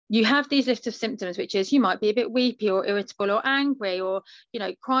you have these lists of symptoms, which is you might be a bit weepy or irritable or angry or,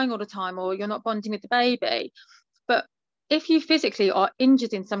 crying all the time, or you're not bonding with the baby. But if you physically are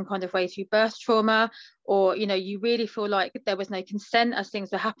injured in some kind of way through birth trauma, or, you really feel like there was no consent as things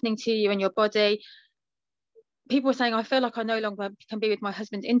were happening to you and your body, people were saying, I feel like I no longer can be with my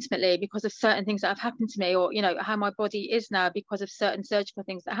husband intimately because of certain things that have happened to me, or, how my body is now because of certain surgical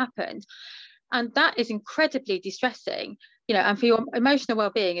things that happened. And that is incredibly distressing, and for your emotional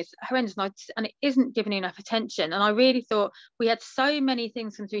well-being is horrendous, and it isn't given enough attention. And I really thought we had so many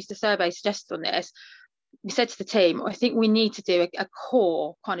things come through the survey suggested on this. We said to the team, I think we need to do a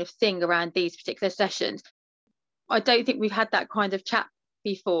core kind of thing around these particular sessions. I don't think we've had that kind of chat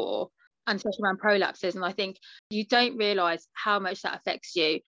before, and especially around prolapses. And I think you don't realise how much that affects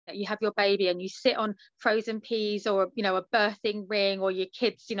you. You have your baby and you sit on frozen peas, or a birthing ring, or your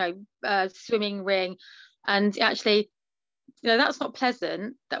kids swimming ring, and actually that's not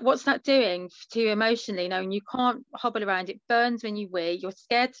pleasant. What's that doing to you emotionally? And you can't hobble around. It burns when you wee. You're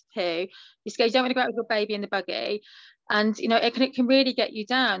scared to poo. You're scared. You don't want to go out with your baby in the buggy, and it can really get you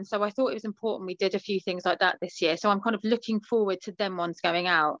down. So I thought it was important we did a few things like that this year. So I'm kind of looking forward to them ones going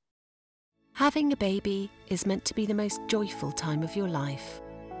out. Having a baby is meant to be the most joyful time of your life.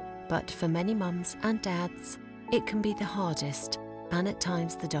 But for many mums and dads, it can be the hardest and at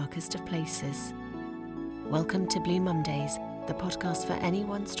times the darkest of places. Welcome to Blue Mondays, the podcast for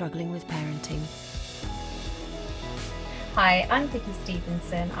anyone struggling with parenting. Hi, I'm Vicky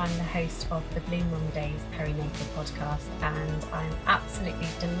Stevenson. I'm the host of the Blue Mondays Perinatal podcast, and I'm absolutely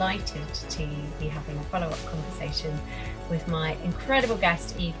delighted to be having a follow-up conversation with my incredible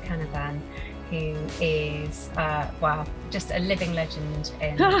guest, CANAVAN, who is, just a living legend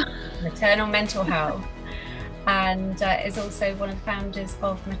in maternal mental health, and is also one of the founders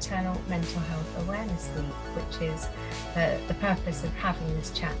of Maternal Mental Health Awareness Week, which is the purpose of having this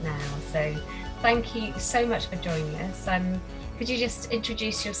chat now. So thank you so much for joining us. Could you just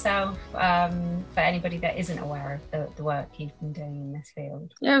introduce yourself for anybody that isn't aware of the work you've been doing in this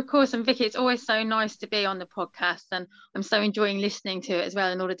field? Yeah, of course. And Vicky, it's always so nice to be on the podcast, and I'm so enjoying listening to it as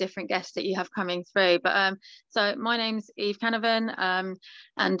well, and all the different guests that you have coming through. But so my name's CANAVAN,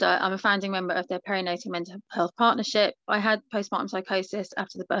 and I'm a founding member of the Perinatal Mental Health Partnership. I had postpartum psychosis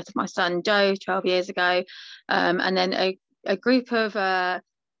after the birth of my son Joe 12 years ago, and then a group of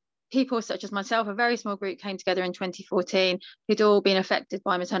people such as myself, a very small group, came together in 2014 who'd all been affected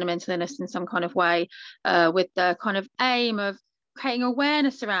by maternal mental illness in some kind of way, with the kind of aim of creating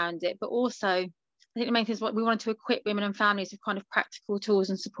awareness around it, but also I think the main thing is what we wanted to equip women and families with kind of practical tools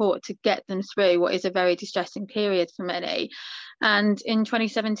and support to get them through what is a very distressing period for many. And in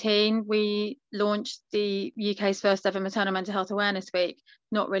 2017, we launched the UK's first ever Maternal Mental Health Awareness Week,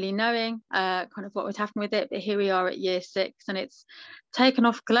 not really knowing kind of what would happen with it. But here we are at year 6, and it's taken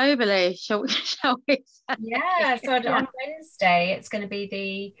off globally, shall we say? Yeah, so on Wednesday, it's going to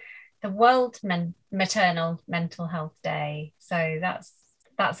be the World Maternal Mental Health Day. So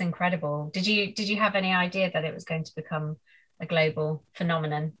that's incredible. Did you have any idea that it was going to become a global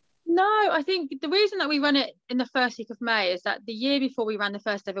phenomenon? No, I think the reason that we run it in the first week of May is that the year before we ran the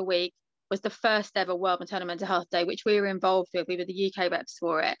first ever week was the first ever World Maternal Mental Health Day, which we were involved with. We were the UK reps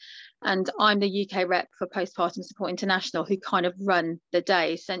for it. And I'm the UK rep for Postpartum Support International, who kind of run the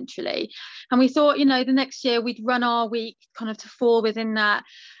day centrally. And we thought, the next year we'd run our week kind of to fall within that.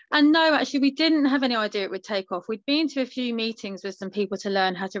 And no, actually, we didn't have any idea it would take off. We'd been to a few meetings with some people to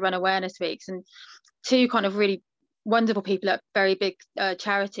learn how to run awareness weeks, and two kind of really wonderful people at very big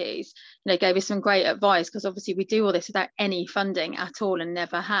charities gave us some great advice, because obviously we do all this without any funding at all and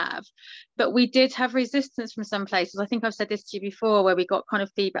never have. But we did have resistance from some places. I think I've said this to you before, where we got kind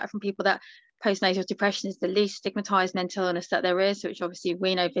of feedback from people that postnatal depression is the least stigmatized mental illness that there is, which obviously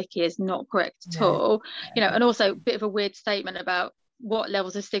we know, Vicky, is not correct at all. And also a bit of a weird statement about what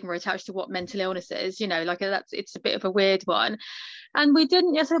levels of stigma are attached to what mental illness is, it's a bit of a weird one. And we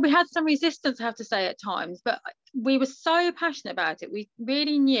had some resistance, I have to say, at times, but we were so passionate about it. We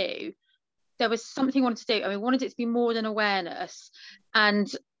really knew there was something we wanted to do, and we wanted it to be more than awareness. And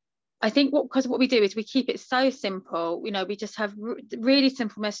I think what we do is we keep it so simple. We just have really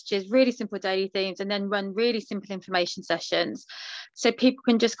simple messages, really simple daily themes, and then run really simple information sessions, so people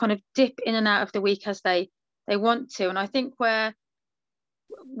can just kind of dip in and out of the week as they want to. And I think we're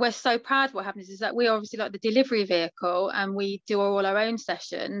so proud what happens is that we're obviously like the delivery vehicle, and we do all our own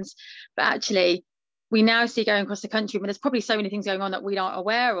sessions, but actually we now see going across the country, but there's probably so many things going on that we aren't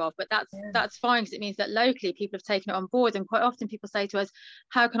aware of, but that's fine, because it means that locally people have taken it on board. And quite often people say to us,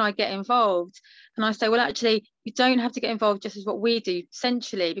 how can I get involved? And I say, well, actually you don't have to get involved just as what we do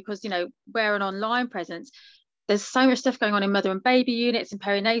centrally, because we're an online presence. there's so much stuff going on in mother and baby units and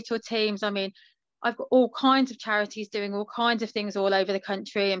perinatal teams. I mean, I've got all kinds of charities doing all kinds of things all over the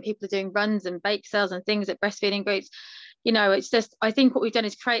country, and people are doing runs and bake sales and things at breastfeeding groups. You know, it's just, I think what we've done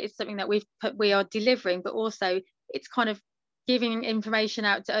is created something that we are delivering, but also it's kind of giving information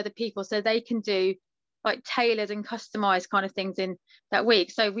out to other people so they can do like tailored and customized kind of things in that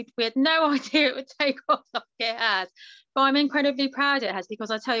week. So we had no idea it would take off like it has, but I'm incredibly proud it has,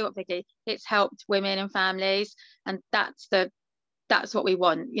 because I tell you what, Vicky, it's helped women and families, and that's what we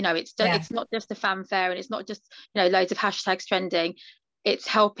want. You know, it's not just a fanfare, and it's not just, you know, loads of hashtags trending. It's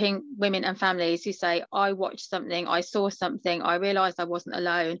helping women and families who say, I watched something, I saw something, I realized I wasn't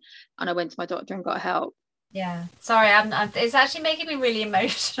alone, and I went to my doctor and got help. Yeah, sorry, it's actually making me really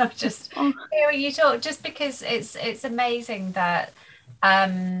emotional just hearing you talk, just because it's amazing that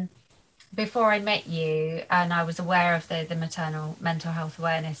before I met you and I was aware of the Maternal Mental Health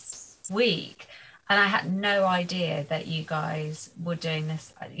Awareness Week, and I had no idea that you guys were doing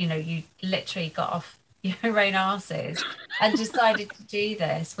this. You know, you literally got off your own asses and decided to do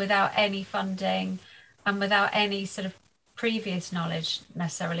this without any funding and without any sort of previous knowledge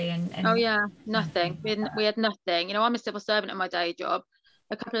necessarily. Oh yeah, nothing. We had nothing. You know, I'm a civil servant at my day job.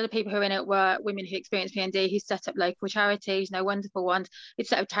 A couple of the people who are in it were women who experienced PND, who set up local charities, you know, wonderful ones. Who'd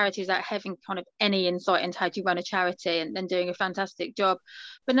set up charities without having kind of any insight into how to run a charity, and then doing a fantastic job.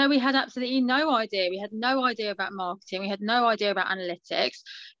 But no, we had absolutely no idea. We had no idea about marketing. We had no idea about analytics.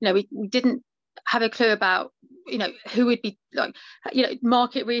 You know, we didn't have a clue about, you know, who would be like, you know,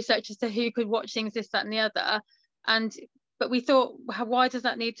 market research as to who could watch things, this, that, and the other. But we thought, why does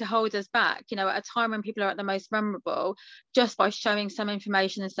that need to hold us back? You know, at a time when people are at the most vulnerable, just by showing some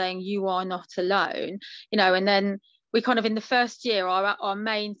information and saying you are not alone, you know. And then we kind of, in the first year, our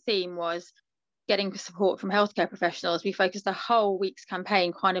main theme was getting support from healthcare professionals. We focused the whole week's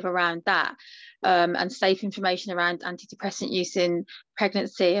campaign kind of around that, and safe information around antidepressant use in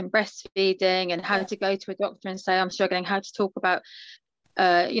pregnancy and breastfeeding, and how to go to a doctor and say, I'm struggling, how to talk about,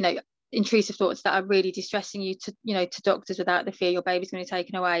 you know, intrusive thoughts that are really distressing you, to, you know, to doctors, without the fear your baby's going to be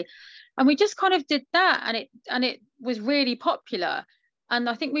taken away. And we just kind of did that, and it was really popular. And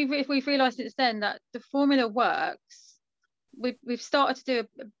I think we've realized since then that the formula works. We've started to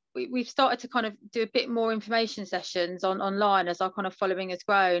kind of do a bit more information sessions online as our kind of following has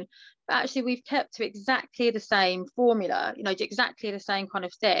grown, but actually we've kept to exactly the same formula, you know, exactly the same kind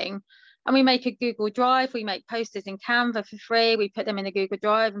of thing. And we make a Google Drive, we make posters in Canva for free, we put them in the Google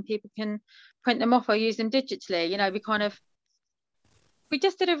Drive and people can print them off or use them digitally. You know, we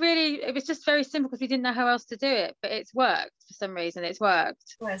just did it was just very simple, because we didn't know how else to do it, but it's worked for some reason. It's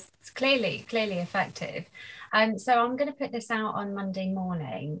worked. Well, it's clearly effective. And so I'm going to put this out on Monday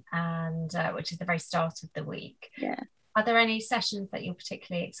morning, and which is the very start of the week. Yeah. Are there any sessions that you're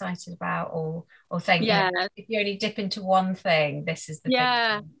particularly excited about, or think, yeah, if you only dip into one thing, this is the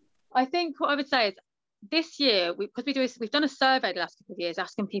thing? I think what I would say is, this year, because we've done a survey the last couple of years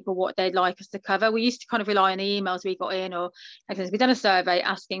asking people what they'd like us to cover. We used to kind of rely on the emails we got in, or we've done a survey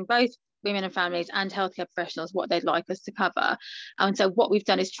asking both women and families and healthcare professionals what they'd like us to cover. And so what we've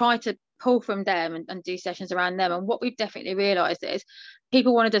done is try to pull from them and do sessions around them. And what we've definitely realised is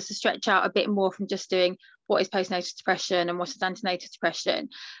people wanted us to stretch out a bit more from just doing what is postnatal depression and what is antenatal depression.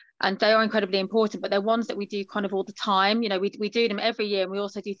 And they are incredibly important, but they're ones that we do kind of all the time. You know, we do them every year, and we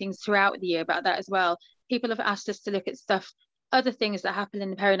also do things throughout the year about that as well. People have asked us to look at other things that happen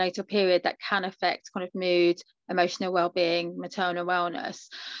in the perinatal period that can affect kind of mood, emotional well-being, maternal wellness.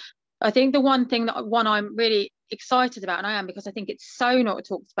 I think the one I'm really excited about, and I am, because I think it's so not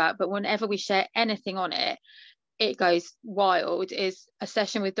talked about, but whenever we share anything on it, it goes wild, is a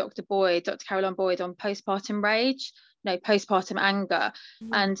session with Dr. Caroline Boyd, on postpartum rage, postpartum anger.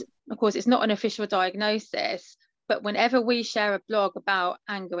 And of course, it's not an official diagnosis, but whenever we share a blog about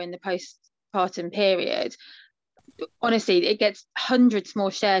anger in the postpartum period, honestly, it gets hundreds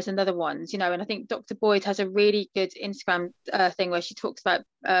more shares than other ones, and I think Dr. Boyd has a really good Instagram thing where she talks about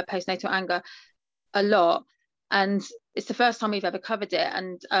postnatal anger a lot, and it's the first time we've ever covered it.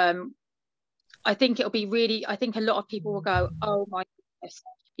 And I think it'll be really, I think a lot of people will go, oh my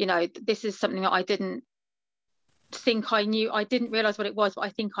goodness, this is something that I didn't think I knew. I didn't realize what it was, but I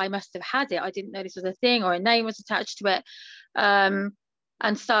think I must have had it. I didn't know this was a thing or a name was attached to it.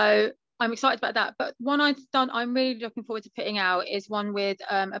 And so I'm excited about that. But one I'm really looking forward to putting out is one with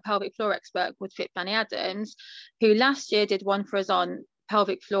a pelvic floor expert called Fit Fanny Adams, who last year did one for us on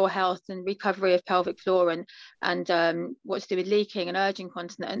pelvic floor health and recovery of pelvic floor and what to do with leaking and urge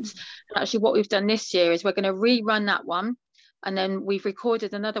incontinence. And actually what we've done this year is we're going to rerun that one. And then we've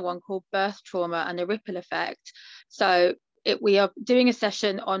recorded another one called Birth Trauma and the Ripple Effect. So we are doing a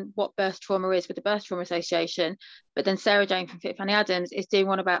session on what birth trauma is with the Birth Trauma Association, but then Sarah Jane from Fit Fanny Adams is doing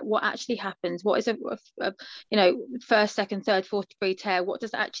one about what actually happens. What is a first, second, third, fourth degree tear? What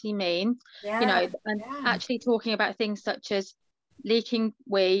does that actually mean? And actually talking about things such as leaking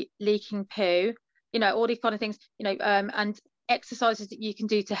wee, leaking poo, all these kind of things, and exercises that you can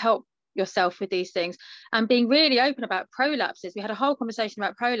do to help yourself with these things, and being really open about prolapses. We had a whole conversation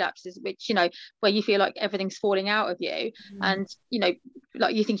about prolapses, which where you feel like everything's falling out of you, and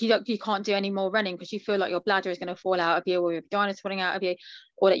like you think you can't do any more running because you feel like your bladder is going to fall out of you, or your vagina is falling out of you,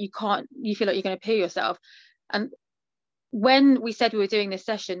 or that you feel like you're going to poo yourself. And when we said we were doing this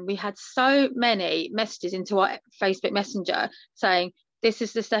session, we had so many messages into our Facebook Messenger saying, this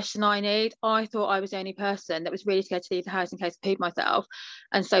is the session I need. I thought I was the only person that was really scared to leave the house in case I pooed myself.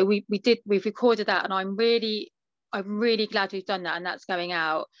 And so we've recorded that, and I'm really glad we've done that, and that's going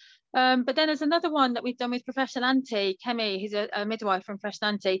out. But then there's another one that we've done with Professional Auntie Kemi, who's a midwife from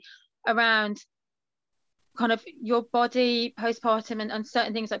Professional Auntie, around kind of your body postpartum, and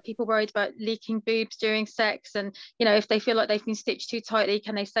certain things, like people worried about leaking boobs during sex, and if they feel like they've been stitched too tightly,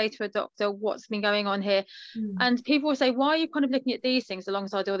 can they say to a doctor what's been going on here? And people will say, why are you kind of looking at these things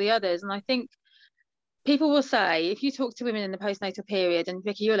alongside all the others? And I think people will say, if you talk to women in the postnatal period, and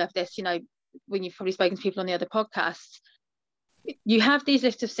Vicky, you'll have this, when you've probably spoken to people on the other podcasts, you have these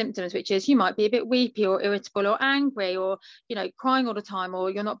list of symptoms, which is you might be a bit weepy or irritable or angry, or crying all the time, or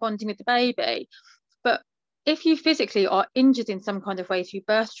you're not bonding with the baby. But if you physically are injured in some kind of way through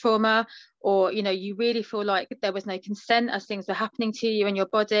birth trauma, or you really feel like there was no consent as things were happening to you in your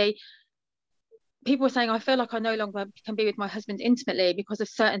body, people are saying, I feel like I no longer can be with my husband intimately because of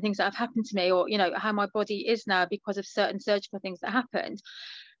certain things that have happened to me, or how my body is now because of certain surgical things that happened.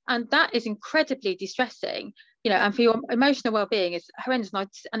 And that is incredibly distressing, and for your emotional well-being is horrendous,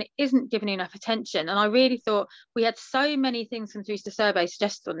 and it isn't given enough attention. And I really thought we had so many things from through the survey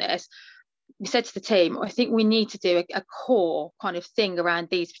suggested on this. We said to the team, I think we need to do a core kind of thing around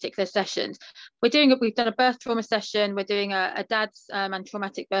these particular sessions. We've done a birth trauma session, we're doing a dad's and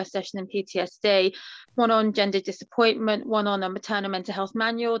traumatic birth session in PTSD, one on gender disappointment, one on a maternal mental health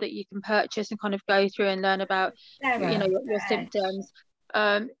manual that you can purchase and kind of go through and learn about your symptoms.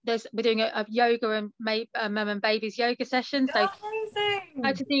 We're doing a yoga and mum and babies yoga session. So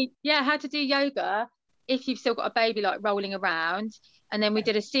how to do yoga if you've still got a baby like rolling around. And then we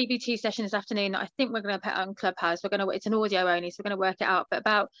did a CBT session this afternoon that I think we're going to put on Clubhouse. It's an audio only, so we're going to work it out. But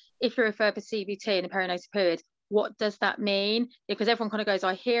about if you're referred for CBT in the perinatal period, what does that mean? Because everyone kind of goes,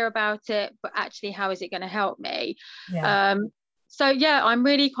 I hear about it, but actually, how is it going to help me? I'm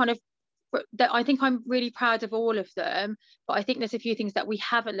really I think I'm really proud of all of them, but I think there's a few things that we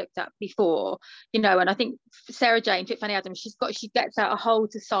haven't looked at before, and I think Sarah Jane Fit Fanny Adams, she gets out a hole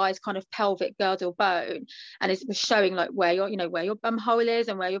to size kind of pelvic girdle bone, and it was showing like where your bum hole is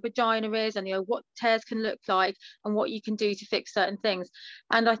and where your vagina is, and what tears can look like and what you can do to fix certain things.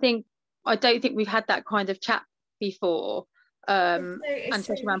 And I don't think we've had that kind of chat before, and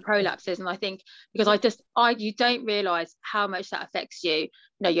especially around prolapses. And I think because you don't realize how much that affects you.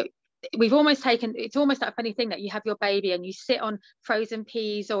 It's almost that funny thing that you have your baby and you sit on frozen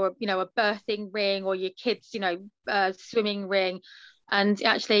peas, or a birthing ring, or your kids swimming ring, and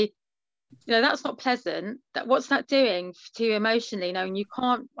actually that's not pleasant. What's that doing to you emotionally? And you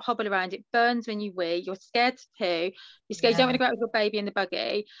can't hobble around, it burns when you wee, you're scared to poo, you're scared, you don't want to go out with your baby in the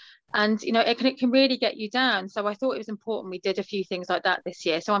buggy, and it can really get you down. So I thought it was important we did a few things like that this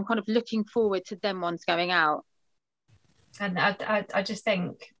year, so I'm kind of looking forward to them ones going out. And I just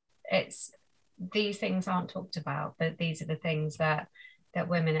think these things aren't talked about, but these are the things that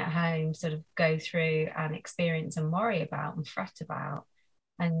women at home sort of go through and experience and worry about and fret about.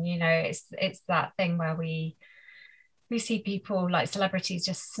 And it's that thing where we see people like celebrities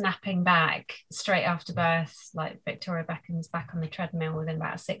just snapping back straight after birth, like Victoria Beckham's back on the treadmill within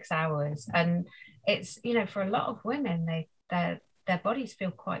about 6 hours. And it's for a lot of women, their bodies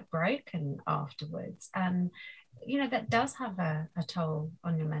feel quite broken afterwards, and that does have a toll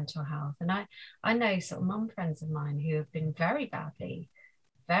on your mental health. And I know sort of mum friends of mine who have been very badly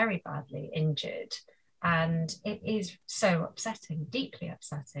injured, and it is so upsetting, deeply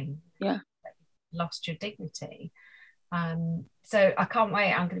upsetting. Lost your dignity. So I can't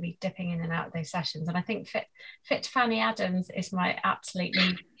wait. I'm going to be dipping in and out of those sessions, and I think Fit Fanny Adams is my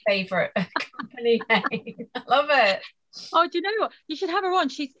absolutely favorite company name. I love it. Oh, do you know what? You should have her on.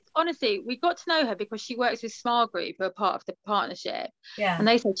 She's honestly, we got to know her because she works with Smile Group, who are part of the partnership. Yeah. And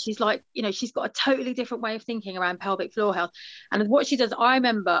they said she's like, she's got a totally different way of thinking around pelvic floor health. And what she does, I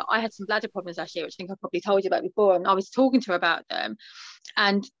remember I had some bladder problems last year, which I think I probably told you about before. And I was talking to her about them.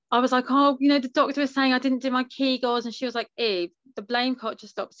 And I was like, oh, the doctor was saying I didn't do my Kegels. And she was like, Eve, the blame culture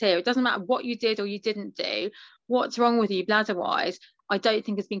stops here. It doesn't matter what you did or you didn't do. What's wrong with you bladder wise? I don't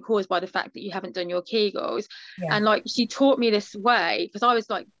think has been caused by the fact that you haven't done your Kegels. Yeah. And like she taught me this way, because I was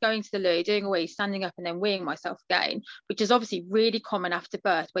like going to the loo, doing a wee, standing up and then weeing myself again, which is obviously really common after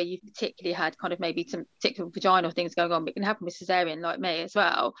birth, where you've particularly had kind of maybe some particular vaginal things going on, but it can happen with cesarean like me as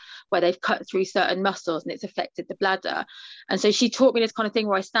well, where they've cut through certain muscles and it's affected the bladder. And so she taught me this kind of thing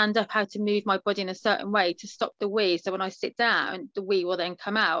where I stand up, how to move my body in a certain way to stop the wee. So when I sit down, the wee will then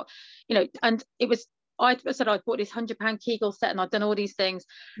come out, and it was, I said I'd bought this £100 Kegel set and I'd done all these things.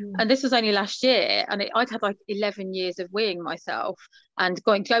 And this was only last year. And I'd had like 11 years of weeing myself and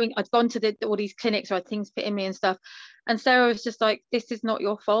I'd gone to all these clinics where things fit in me and stuff. And Sarah was just like, this is not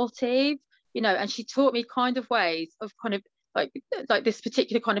your fault, Eve, and she taught me kind of ways of kind of like this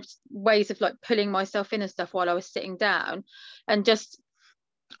particular kind of ways of like pulling myself in and stuff while I was sitting down. And just,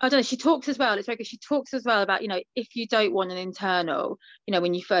 I don't know, she talks as well, it's very good, she talks as well about, if you don't want an internal,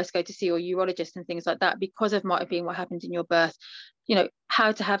 when you first go to see your urologist and things like that, because of might have been what happened in your birth,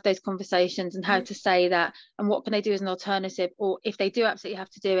 how to have those conversations and how to say that, and what can they do as an alternative, or if they do absolutely have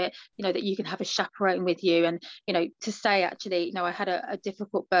to do it, that you can have a chaperone with you. And to say, actually, I had a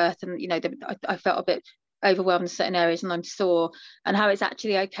difficult birth, and I felt a bit overwhelmed in certain areas and I'm sore, and how it's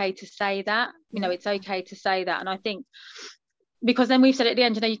actually okay to say that, it's okay to say that. And I think, because then we've said at the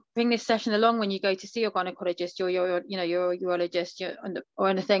end, you bring this session along when you go to see your gynecologist, your urologist, or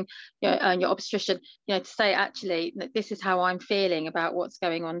anything, and your obstetrician, to say, actually, this is how I'm feeling about what's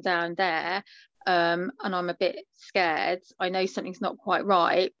going on down there, and I'm a bit scared. I know something's not quite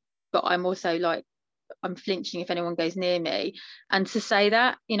right, but I'm also like, I'm flinching if anyone goes near me. And to say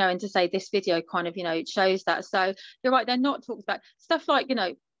that, and to say this video kind of, shows that. So you're right, they're not talking about stuff like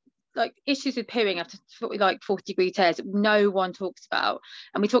issues with pooing after like 40-degree tears, no one talks about.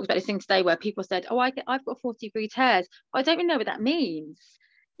 And we talked about this thing today where people said, oh, I've got 40-degree tears, I don't even know what that means,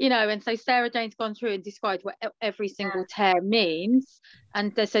 and so Sarah Jane's gone through and described what every single tear means,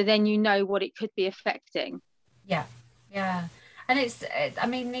 and so then what it could be affecting. Yeah. And I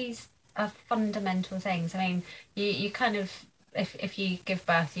mean, these are fundamental things. I mean, you kind of, if you give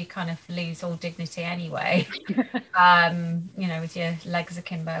birth, you kind of lose all dignity anyway. With your legs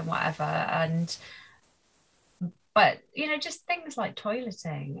akimbo and whatever. But just things like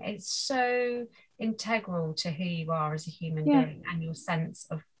toileting, it's so integral to who you are as a human being and your sense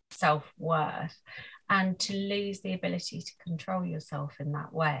of self-worth. And to lose the ability to control yourself in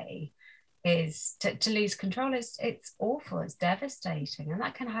that way is to lose control. It's awful, it's devastating, and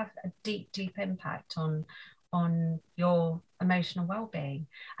that can have a deep impact on your emotional well-being,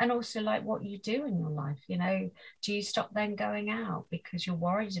 and also like what you do in your life. Do you stop then going out because you're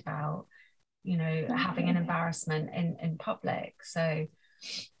worried about having an embarrassment in public? So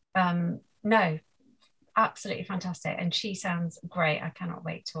no, absolutely fantastic, and she sounds great. I cannot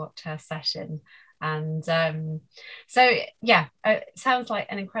wait to watch her session. And so yeah, it sounds like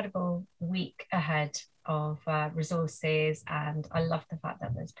an incredible week ahead of resources, and I love the fact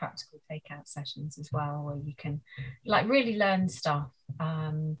that there's practical takeout sessions as well where you can like really learn stuff.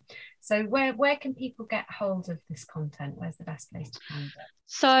 So where can people get hold of this content? Where's the best place to find it?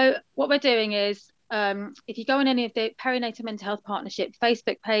 So what we're doing is, if you go on any of the Perinatal Mental Health Partnership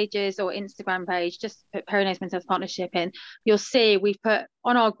Facebook pages or Instagram page, just put Perinatal Mental Health Partnership in, you'll see we've put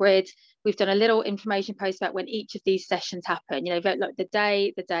on our grid, we've done a little information post about when each of these sessions happen, like the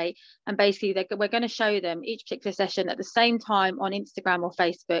day, and basically we're going to show them each particular session at the same time on Instagram or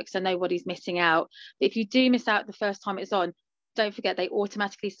Facebook, so nobody's missing out. But if you do miss out the first time it's on, don't forget they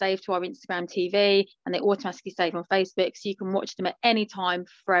automatically save to our Instagram TV and they automatically save on Facebook, so you can watch them at any time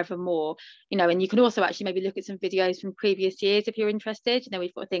forevermore. And you can also actually maybe look at some videos from previous years if you're interested.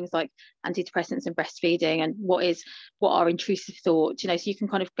 We've got things like antidepressants and breastfeeding and what are intrusive thoughts, so you can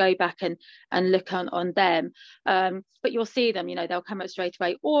kind of go back and look on them. But you'll see them, they'll come up straight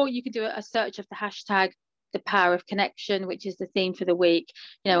away, or you can do a search of the hashtag the power of connection, which is the theme for the week,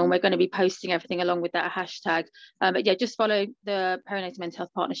 and we're going to be posting everything along with that hashtag. But yeah, just follow the Perinatal Mental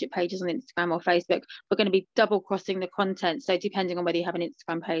Health Partnership pages on Instagram or Facebook. We're going to be double crossing the content, so depending on whether you have an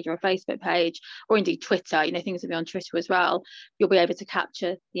Instagram page or a Facebook page, or indeed Twitter, things will be on Twitter as well, you'll be able to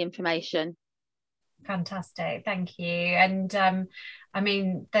capture the information. Fantastic, thank you. And I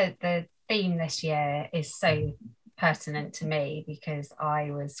mean, the theme this year is so pertinent to me because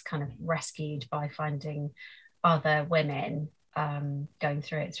I was kind of rescued by finding other women going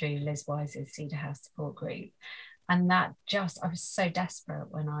through it through Liz Wise's Cedar House support group. And that just, I was so desperate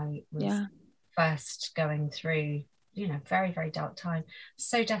when I was first going through, you know, very, very dark time,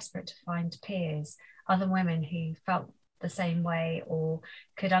 so desperate to find peers, other women who felt the same way or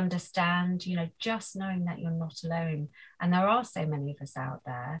could understand, you know, just knowing that you're not alone. And there are so many of us out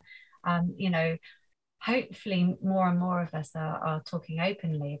there, you know, hopefully more and more of us are talking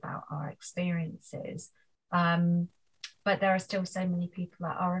openly about our experiences. But there are still so many people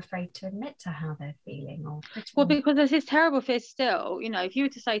that are afraid to admit to how they're feeling. Well, because there's this terrible fear still, you know, if you were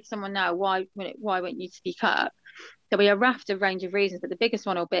to say to someone now, why won't you speak up? There'll be a raft of range of reasons, but the biggest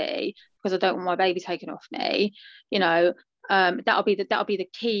one will be because I don't want my baby taken off me. You know, that'll be the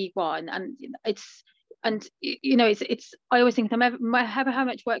key one. And it's I always think no matter how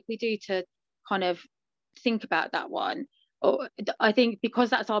much work we do to kind of think about that one, or I think because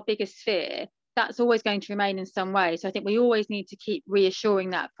that's our biggest fear, that's always going to remain in some way. So I think we always need to keep reassuring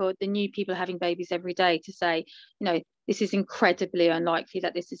that for the new people having babies every day, to say, you know, this is incredibly unlikely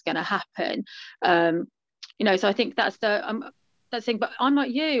that this is going to happen. You know, so I think that's the thing. But I'm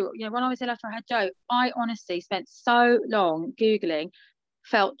like you know, when I was ill after I had Joe, I honestly spent so long Googling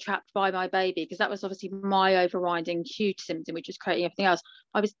felt trapped by my baby, because that was obviously my overriding huge symptom, which was creating everything else.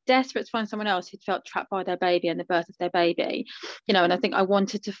 I was desperate to find someone else who'd felt trapped by their baby and the birth of their baby, you know. And I think I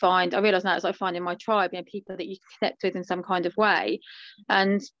wanted to find, I realized now, as I find in my tribe, you know, people that you connect with in some kind of way.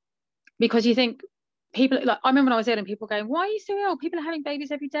 And because you think people, like, I remember when I was ill and people going, why are you so ill? People are having babies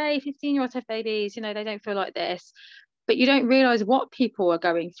every day, 15-year-olds have babies, you know, they don't feel like this. But you don't realize what people are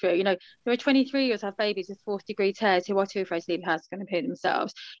going through. You know, there are 23-year-olds have babies with fourth degree tears who are too afraid to leave the house, going to put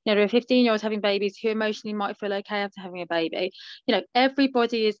themselves. You know, there are 15-year-olds having babies who emotionally might feel okay after having a baby. You know,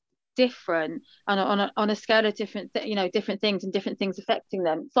 everybody is different on a scale of different things, and different things affecting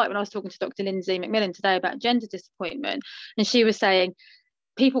them. It's like when I was talking to Dr. Lindsay McMillan today about gender disappointment, and she was saying,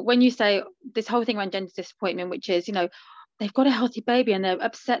 people, when you say this whole thing around gender disappointment, which is, you know, they've got a healthy baby and they're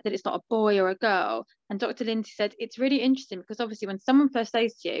upset that it's not a boy or a girl. And Dr. Lindsay said, it's really interesting because obviously when someone first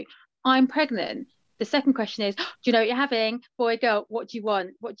says to you, I'm pregnant, the second question is, do you know what you're having? Boy, girl, what do you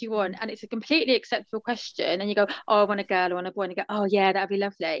want? What do you want? And it's a completely acceptable question. And you go, oh, I want a girl, I want a boy. And you go, oh yeah, that'd be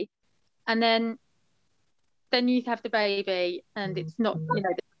lovely. And then you have the baby and it's not, you know,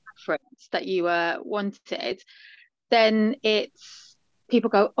 the preference that you wanted. Then it's,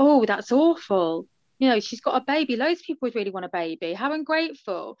 people go, oh, that's awful. You know, she's got a baby. Loads of people would really want a baby. How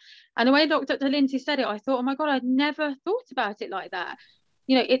ungrateful. And the way Dr. Lindsay said it, I thought, oh my God, I'd never thought about it like that.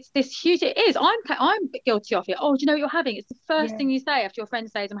 You know, it's this huge, it is. I'm guilty of it. Oh, do you know what you're having? It's the first thing you say after your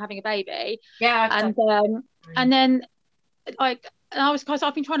friend says, I'm having a baby. Yeah. And then like, and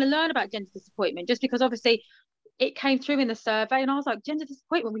I've been trying to learn about gender disappointment, just because obviously it came through in the survey, and I was like, gender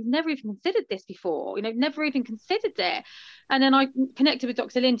disappointment, we've never even considered this before, you know, never even considered it. And then I connected with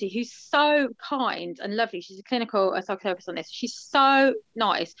Dr. Lindsay, who's so kind and lovely. She's a clinical psychotherapist on this. She's so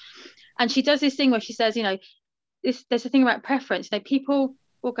nice. And she does this thing where she says, you know, there's a thing about preference. You know, people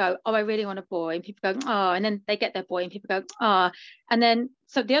will go, oh, I really want a boy. And people go, oh, and then they get their boy and people go, oh. And then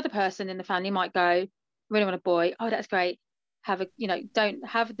so the other person in the family might go, really want a boy. Oh, that's great. Have a, you know, don't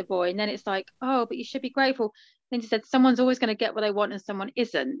have the boy. And then it's like, oh, but you should be grateful. Lindsay said, someone's always going to get what they want and someone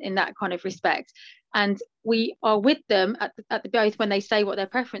isn't, in that kind of respect. And we are with them at the both when they say what their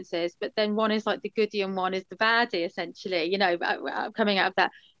preference is, but then one is like the goodie and one is the baddie, essentially, you know, coming out of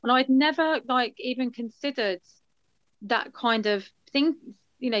that. And I'd never like even considered that kind of thing,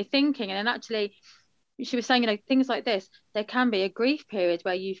 you know, thinking. And then actually she was saying, you know, things like this, there can be a grief period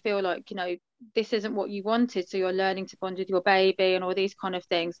where you feel like, you know, this isn't what you wanted, so you're learning to bond with your baby and all these kind of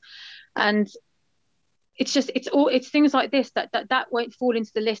things. And it's just, it's things like this that won't fall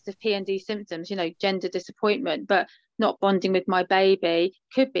into the list of P&D symptoms, you know, gender disappointment. But not bonding with my baby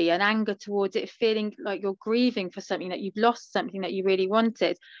could be an anger towards it, feeling like you're grieving for something, that you've lost something that you really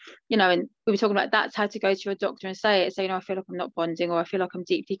wanted, you know. And we were talking about, that's how to go to a doctor and say it. So, you know, I feel like I'm not bonding, or I feel like I'm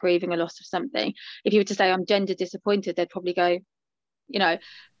deeply grieving a loss of something. If you were to say I'm gender disappointed, they'd probably go, you know.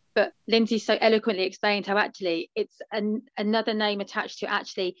 But Lindsay so eloquently explained how actually it's another name attached to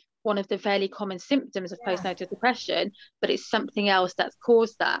actually one of the fairly common symptoms of postnatal depression, but it's something else that's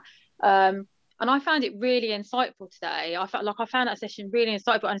caused that. And I found it really insightful today. I found that session really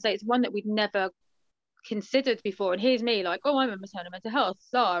insightful, and I say it's one that we'd never considered before. And here's me like, oh, I'm a maternal mental health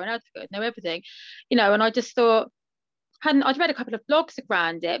star and advocate, know everything, you know. And I just thought, I'd read a couple of blogs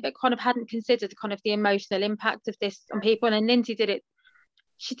around it, but kind of hadn't considered kind of the emotional impact of this on people. And then Lindsay did it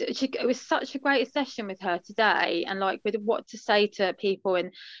it was such a great session with her today, and like with what to say to people,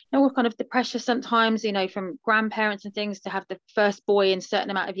 and what kind of the pressure sometimes, from grandparents and things, to have the first boy in a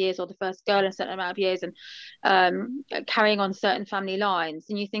certain amount of years, or the first girl in a certain amount of years, and carrying on certain family lines.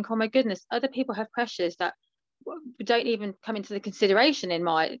 And you think, oh my goodness, other people have pressures that don't even come into the consideration in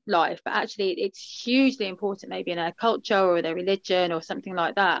my life, but actually it's hugely important, maybe in their culture or their religion or something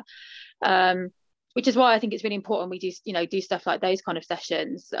like that. Which is why I think it's really important we do stuff like those kind of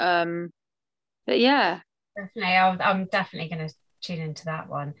sessions. But yeah, definitely. I'm definitely going to tune into that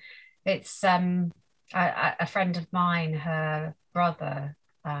one. It's a friend of mine, her brother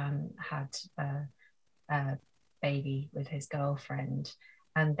had a baby with his girlfriend,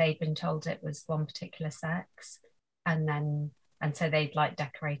 and they'd been told it was one particular sex, and so they'd like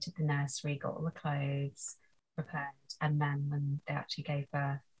decorated the nursery, got all the clothes prepared, and then when they actually gave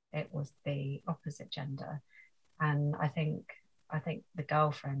birth, it was the opposite gender. And I think the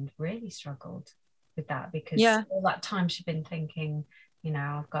girlfriend really struggled with that, because all that time she'd been thinking,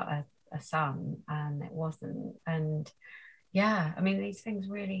 I've got a son, and it wasn't. And yeah, I mean, these things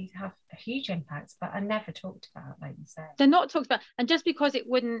really have a huge impact, but are never talked about, like you say. They're not talked about. And just because it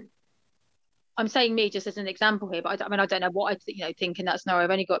wouldn't, I'm saying me just as an example here, but I mean, I don't know what I think in that scenario.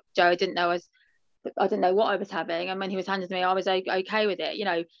 I've only got Joe. I didn't know what I was having, and when he was handed to me, I was okay with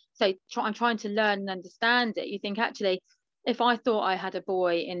it. So I'm trying to learn and understand it. You think, actually, if I thought I had a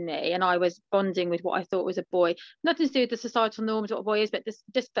boy in me and I was bonding with what I thought was a boy, nothing to do with the societal norms, what a boy is, but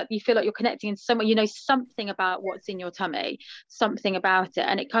just that you feel like you're connecting in some way, something about what's in your tummy, something about it,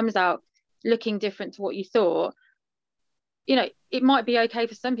 and it comes out looking different to what you thought. It might be okay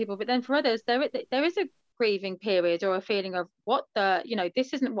for some people, but then for others, there is a grieving period, or a feeling of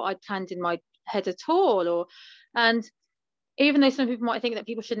this isn't what I'd planned in my head at all. And even though some people might think that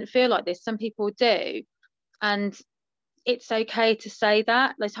people shouldn't feel like this, some people do. And it's okay to say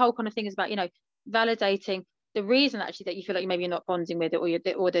that. This whole kind of thing is about, validating the reason actually that you feel like maybe you're not bonding with it,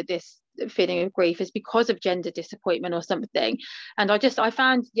 or this feeling of grief is because of gender disappointment or something. And I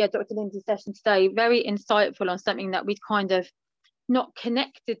found Dr. Lindsay's session today very insightful on something that we'd kind of not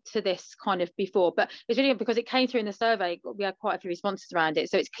connected to this kind of before, but it's really because it came through in the survey. We had quite a few responses around it,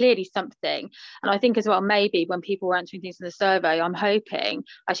 so it's clearly something. And I think as well, maybe when people were answering things in the survey, I'm hoping,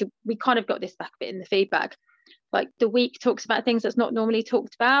 actually we kind of got this back a bit in the feedback, like the week talks about things that's not normally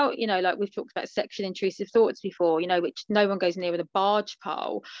talked about, like we've talked about sexual intrusive thoughts before, which no one goes near with a barge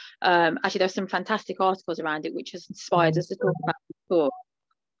pole. Actually there's some fantastic articles around it which has inspired us to talk about before.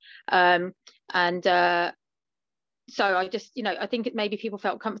 So I just, I think maybe people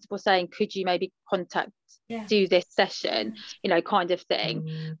felt comfortable saying, could you maybe do this session, kind of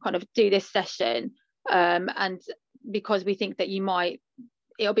thing, kind of do this session. And because we think that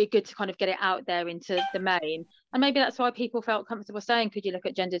it'll be good to kind of get it out there into the main. And maybe that's why people felt comfortable saying, could you look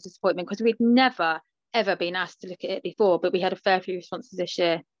at gender disappointment? Because we'd never, ever been asked to look at it before, but we had a fair few responses this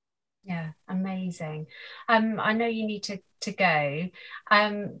year. Yeah, amazing. I know you need to go.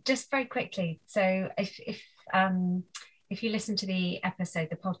 Just very quickly, so if you listen to the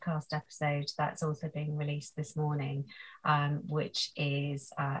podcast episode that's also being released this morning, which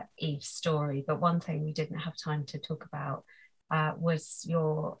is Eve's story, but one thing we didn't have time to talk about was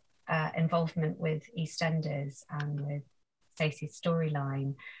your involvement with EastEnders and with Stacey's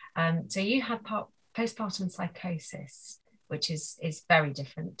storyline. So you had postpartum psychosis, which is very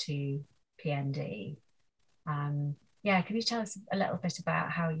different to PND. Can you tell us a little bit about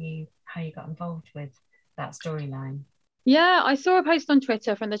how you got involved with that storyline? Yeah, I saw a post on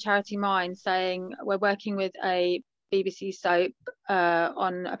Twitter from the charity Mind saying we're working with a BBC soap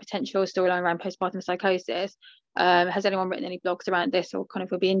on a potential storyline around postpartum psychosis. Has anyone written any blogs around this, or kind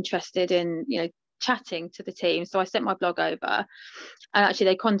of would be interested in chatting to the team? So I sent my blog over, and actually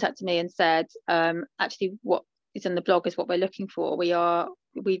they contacted me and said, actually what is in the blog is what we're looking for.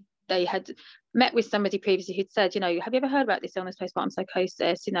 They had met with somebody previously who'd said, have you ever heard about this illness, postpartum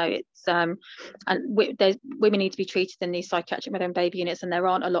psychosis? It's and women need to be treated in these psychiatric mother and baby units, and there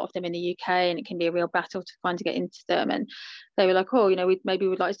aren't a lot of them in the UK, and it can be a real battle to get into them. And they were like, oh, maybe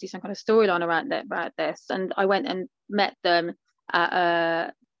we'd like to do some kind of storyline around this. And I went and met them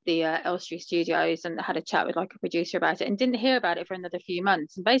at the Elstree studios and had a chat with like a producer about it, and didn't hear about it for another few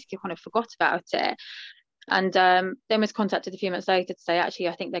months, and basically kind of forgot about it. And then was contacted a few months later to say, actually,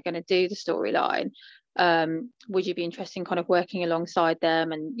 I think they're going to do the storyline. would you be interested in kind of working alongside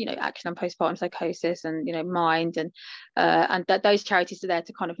them, and action on postpartum psychosis, and Mind, and that those charities are there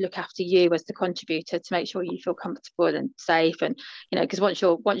to kind of look after you as the contributor, to make sure you feel comfortable and safe. And because once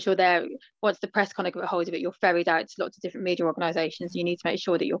you're there, once the press kind of get a hold of it, you're ferried out to lots of different media organizations. You need to make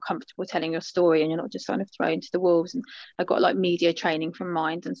sure that you're comfortable telling your story, and you're not just kind of thrown to the wolves. And I've got like media training from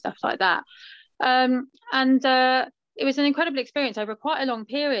Mind and stuff like that. It was an incredible experience over quite a long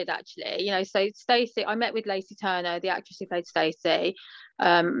period, actually. So Stacey, I met with Lacey Turner, the actress who played Stacey,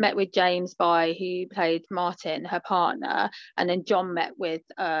 met with James By, who played Martin, her partner, and then John met with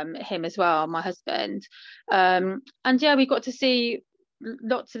him as well, my husband. And yeah, we got to see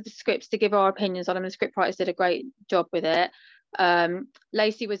lots of the scripts to give our opinions on them. The scriptwriters did a great job with it.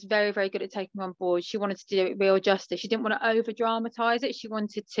 Lacey was very, very good at taking on board. She wanted to do it real justice. She didn't want to over dramatize it. She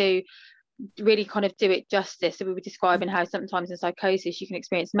wanted to really kind of do it justice. So we were describing how sometimes in psychosis you can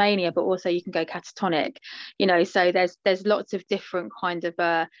experience mania, but also you can go catatonic, so there's lots of different kind of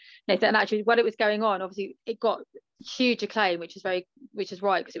and actually while it was going on, obviously it got huge acclaim, which is right,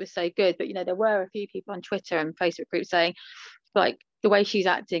 because it was so good. But there were a few people on Twitter and Facebook groups saying, like, the way she's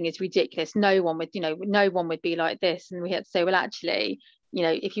acting is ridiculous. No one would be like this. And we had to say, well, actually,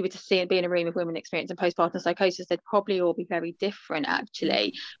 if you were to be in a room of women experiencing postpartum psychosis, they'd probably all be very different,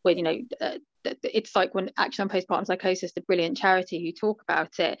 actually. Where, it's like when Action on Postpartum Psychosis, the brilliant charity who talk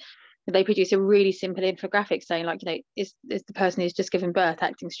about it, they produce a really simple infographic saying, like, is the person who's just given birth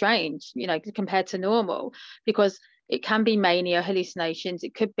acting strange, compared to normal? Because it can be mania, hallucinations.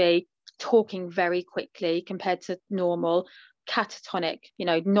 It could be talking very quickly compared to normal, catatonic,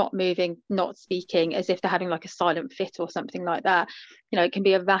 not moving, not speaking, as if they're having like a silent fit or something like that. It can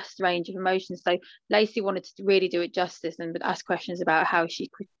be a vast range of emotions. So Lacey wanted to really do it justice and would ask questions about how she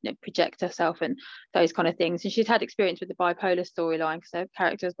could project herself and those kind of things. And she'd had experience with the bipolar storyline, because her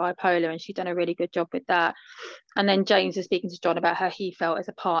character was bipolar, and she'd done a really good job with that. And then James was speaking to John about how he felt as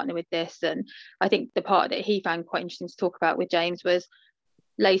a partner with this. And I think the part that he found quite interesting to talk about with James was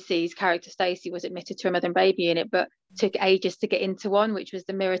Lacey's character Stacey was admitted to a mother and baby unit, but took ages to get into one, which was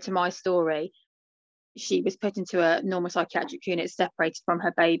the mirror to my story. She was put into a normal psychiatric unit, separated from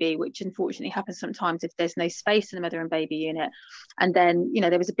her baby, which unfortunately happens sometimes if there's no space in the mother and baby unit. And then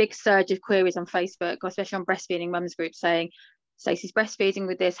there was a big surge of queries on Facebook, especially on breastfeeding mums groups, saying Stacey's breastfeeding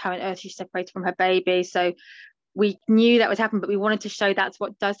with this, how on earth she's separated from her baby. So we knew that would happen, but we wanted to show that's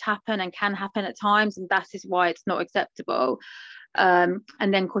what does happen and can happen at times, and that is why it's not acceptable. And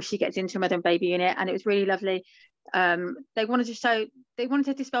then of course she gets into a mother and baby unit, and it was really lovely. They wanted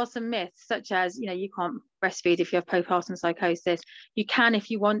to dispel some myths, such as you can't breastfeed if you have postpartum psychosis. You can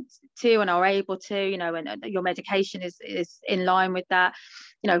if you want to and are able to, and your medication is in line with that.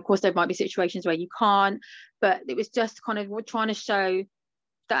 Of course there might be situations where you can't, but it was just kind of trying to show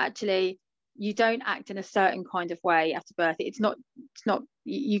that actually you don't act in a certain kind of way after birth. It's not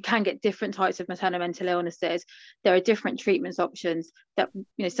you can get different types of maternal mental illnesses. There are different treatments options that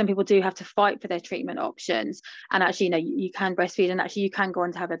some people do have to fight for their treatment options, and actually you can breastfeed, and actually you can go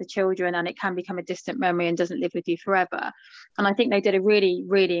on to have other children, and it can become a distant memory and doesn't live with you forever. And I think they did a really,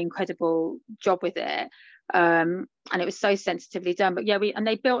 really incredible job with it. And it was so sensitively done. But yeah,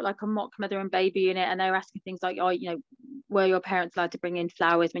 they built like a mock mother and baby unit, and they were asking things like, were your parents allowed to bring in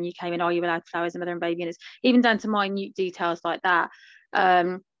flowers when you came in? Are you allowed flowers in mother and baby units? Even down to minute details like that.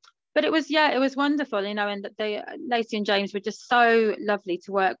 But it was wonderful, and Lacey and James were just so lovely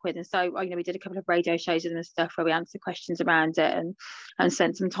to work with. And so, we did a couple of radio shows with them and stuff where we answered questions around it and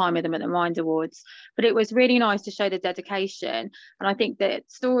spent some time with them at the Mind Awards. But it was really nice to show the dedication. And I think that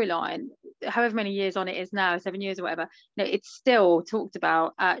storyline, however many years on it is now, 7 years or whatever, it's still talked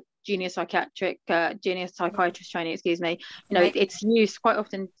about at junior psychiatrist training, it's used quite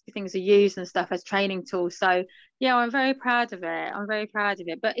often. Things are used and stuff as training tools. So yeah, I'm very proud of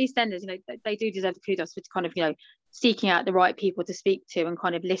it. But EastEnders, they do deserve the kudos for kind of seeking out the right people to speak to and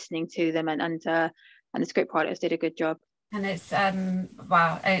kind of listening to them, and the script writers did a good job. And it's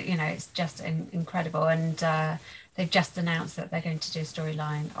wow, it's just incredible. And they've just announced that they're going to do a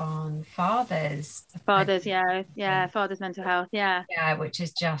storyline on fathers, fathers mental health, which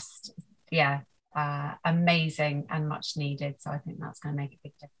is just amazing and much needed. So I think that's going to make a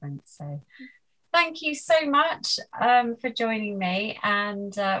big difference. So thank you so much for joining me,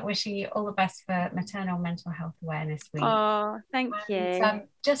 and wishing you all the best for Maternal Mental Health Awareness Week. Oh, thank you.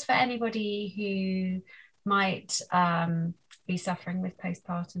 Just for anybody who might be suffering with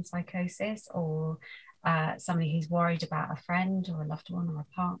postpartum psychosis, or somebody who's worried about a friend or a loved one or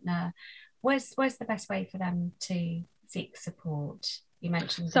a partner, where's the best way for them to seek support? You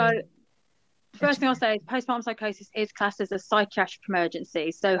mentioned first thing I'll say is postpartum psychosis is classed as a psychiatric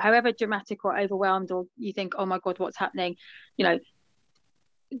emergency. So however dramatic or overwhelmed, or you think, oh my God, what's happening?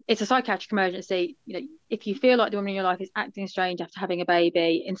 It's a psychiatric emergency. If you feel like the woman in your life is acting strange after having a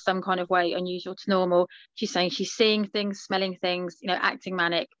baby in some kind of way unusual to normal, she's saying she's seeing things, smelling things, acting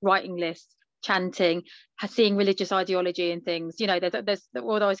manic, writing lists, chanting, seeing religious ideology and things, there's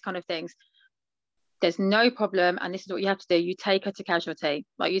all those kind of things. There's no problem, and this is what you have to do. You take her to casualty,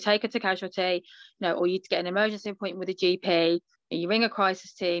 or you get an emergency appointment with a GP, you ring a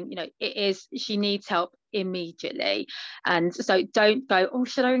crisis team. She needs help immediately. And so don't go, oh,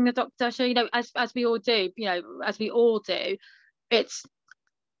 should I ring the doctor? As we all do, it's,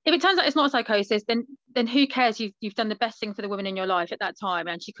 if it turns out it's not a psychosis, then who cares? You've done the best thing for the woman in your life at that time,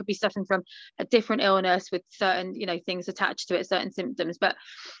 and she could be suffering from a different illness with certain things attached to it, certain symptoms. But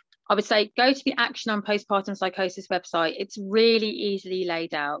I would say go to the Action on Postpartum Psychosis website. It's really easily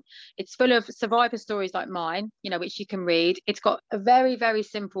laid out. It's full of survivor stories like mine, which you can read. It's got a very, very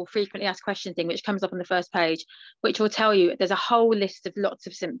simple frequently asked question thing, which comes up on the first page, which will tell you there's a whole list of lots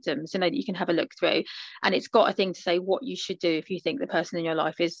of symptoms, that you can have a look through. And it's got a thing to say what you should do if you think the person in your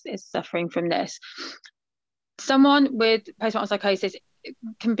life is suffering from this. Someone with postpartum psychosis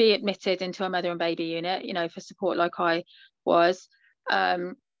can be admitted into a mother and baby unit, for support like I was.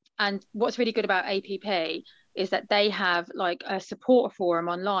 And what's really good about APP is that they have like a support forum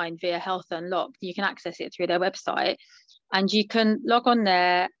online via Health Unlocked. You can access it through their website, and you can log on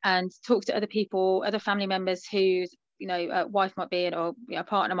there and talk to other people, other family members whose a wife might be in, or a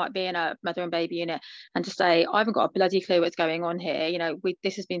partner might be in a mother and baby unit, and to say, I haven't got a bloody clue what's going on here.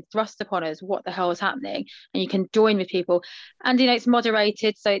 This has been thrust upon us. What the hell is happening? And you can join with people, and it's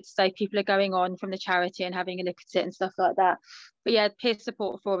moderated, so it's like people are going on from the charity and having a look at it and stuff like that. But yeah, peer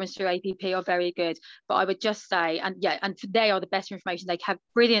support forums through APP are very good. But I would just say, and they are the best information. They have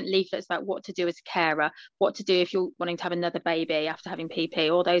brilliant leaflets about what to do as a carer, what to do if you're wanting to have another baby after having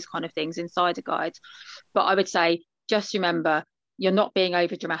PP, all those kind of things, insider guides. But I would say, just remember, you're not being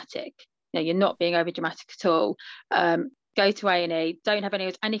over dramatic. You're not being over dramatic at all. Go to A&E. Don't have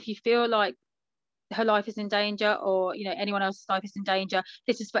any. And if you feel like her life is in danger, or anyone else's life is in danger,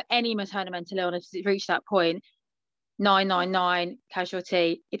 this is for any maternal mental illness. It's reached that point. 999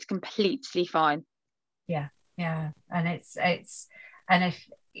 casualty. It's completely fine. Yeah, and it's and if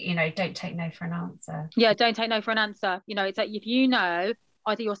don't take no for an answer. Yeah, don't take no for an answer. It's like, if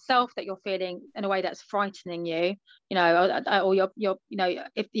either yourself that you're feeling in a way that's frightening you, or you're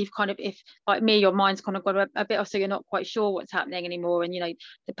if you've if like me, your mind's kind of got a bit off, so you're not quite sure what's happening anymore, and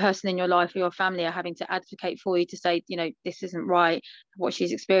the person in your life or your family are having to advocate for you to say, this isn't right, what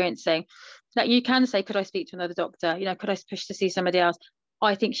she's experiencing, that you can say, could I speak to another doctor? Could I push to see somebody else?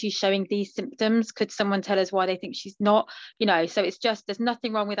 I think she's showing these symptoms. Could someone tell us why they think she's not? So it's just, there's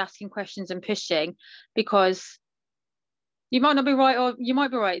nothing wrong with asking questions and pushing, because you might not be right, or you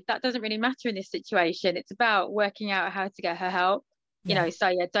might be right. That doesn't really matter in this situation. It's about working out how to get her help. So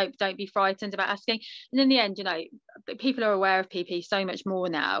yeah, don't be frightened about asking. And in the end, people are aware of PP so much more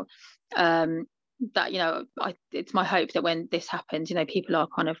now, that it's my hope that when this happens, people are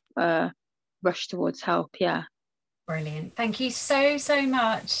kind of rushed towards help. Yeah. Brilliant. Thank you so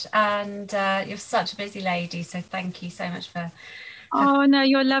much. And you're such a busy lady, so thank you so much for. Oh no,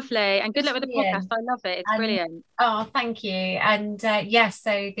 you're lovely, and good luck with the podcast. I love it. It's brilliant. Oh, thank you. And yes,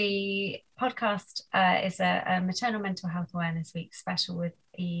 so the podcast is a Maternal Mental Health Awareness Week special with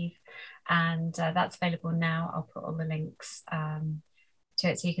Eve, and that's available now. I'll put all the links to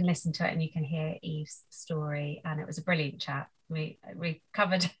it, so you can listen to it and you can hear Eve's story. And it was a brilliant chat. We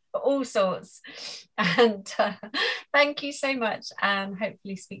covered all sorts, and thank you so much, and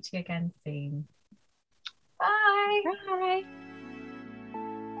hopefully speak to you again soon. Bye. Bye.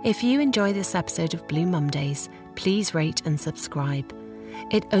 If you enjoy this episode of Blue Mum Days, please rate and subscribe.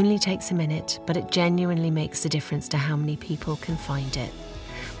 It only takes a minute, but it genuinely makes a difference to how many people can find it,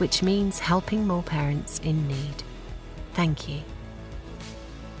 which means helping more parents in need. Thank you.